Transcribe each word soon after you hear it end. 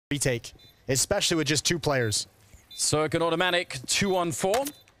retake, especially with just 2 players. Circuit Autimatic,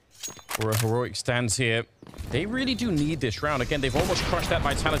 2-on-4. For a heroic stance here. They really do need this round. Again, they've almost crushed that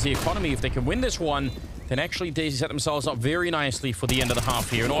Vitality economy. If they can win this one, then actually they set themselves up very nicely for the end of the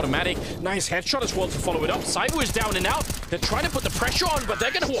half here. An Autimatic, nice headshot as well to follow it up. Cyber is down and out. They're trying to put the pressure on, but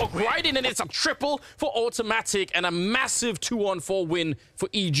they're going to walk right in, and it's a triple for Autimatic and a massive 2-on-4 win for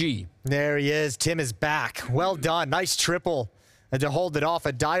EG. There he is. Tim is back. Well done. Nice triple. And to hold it off,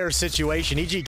 a dire situation. EG